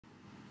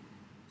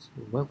So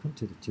welcome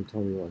to the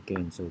tutorial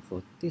again. So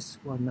for this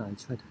one, I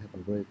try to have a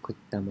very quick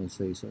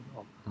demonstration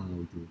of how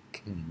you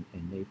can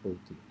enable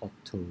the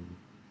auto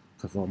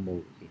perform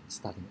mode in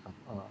starting up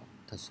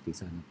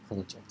TouchDesigner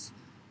projects.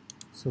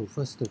 So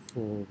first of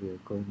all, we are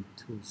going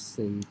to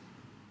save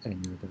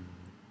another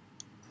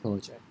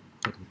project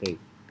for today.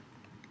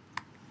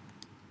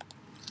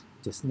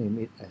 Just name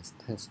it as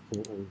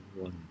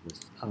test001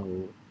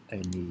 without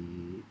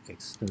any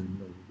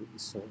external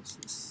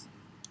resources.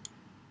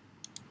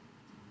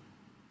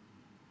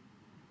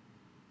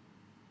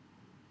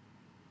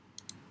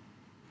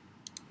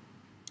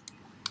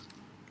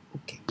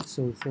 Okay,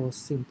 so for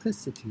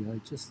simplicity, I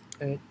just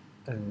add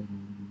let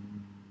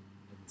me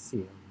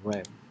see, a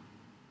RAM,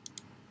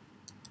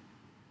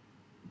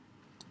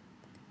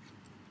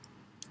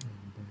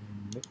 and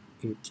then make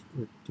it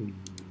with the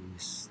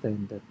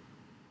standard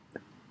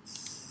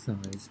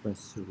size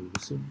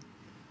resolution,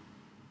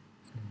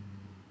 and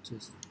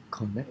just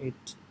connect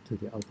it to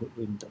the output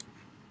window.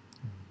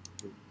 And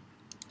with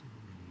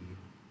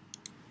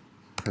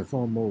the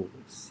perform mode,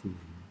 see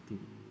the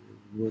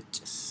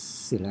root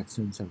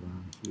selections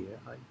around here,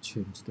 I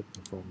change the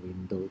perform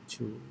window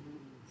to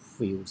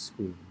fill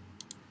screen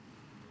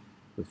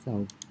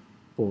without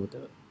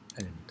border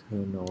and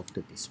turn off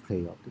the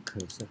display of the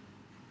cursor,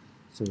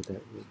 so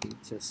that will be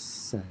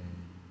just a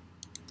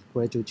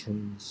gradual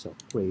change of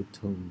gray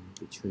tone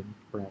between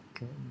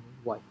black and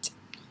white.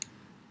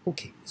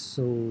 Okay,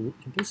 so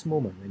in this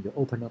moment when you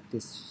open up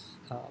this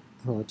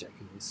project,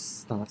 it will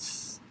start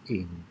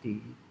in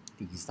the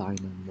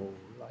designer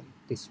mode like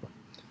this one.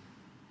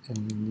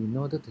 And in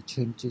order to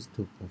change this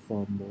to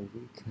perform mode,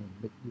 we can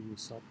make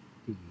use of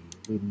the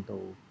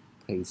window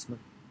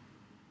placement.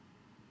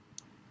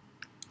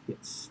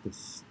 Yes, this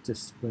is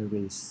just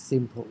very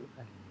simple,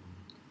 and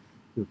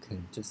you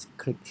can just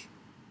click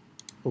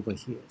over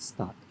here,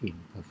 start in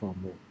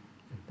perform mode,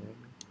 and then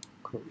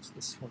close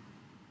this one.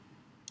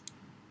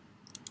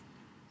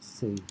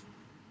 Save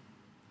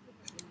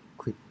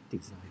quick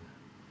TouchDesigner.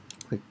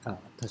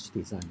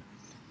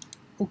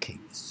 Okay,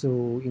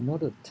 so in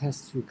order to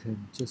test, you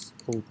can just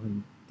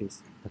open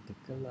this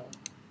particular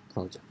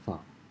project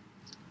file.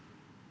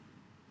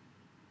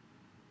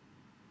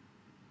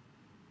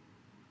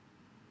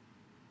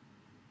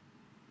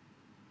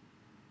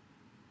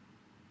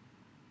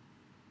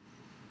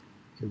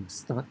 It will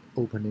start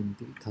opening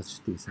the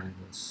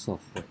TouchDesigner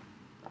software.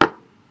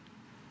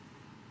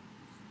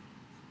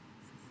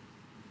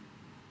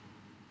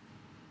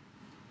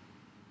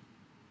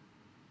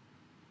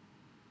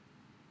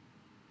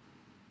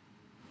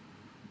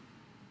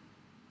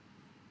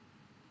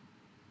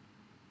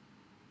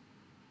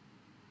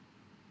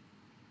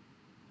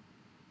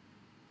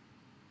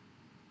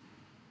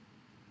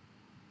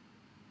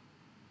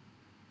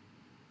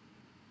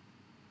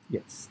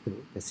 Yes,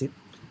 that's it.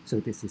 So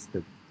this is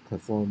the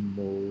perform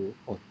mode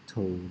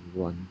auto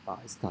run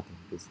by starting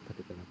this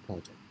particular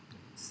project.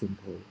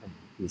 Simple and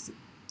easy.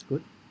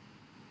 Good.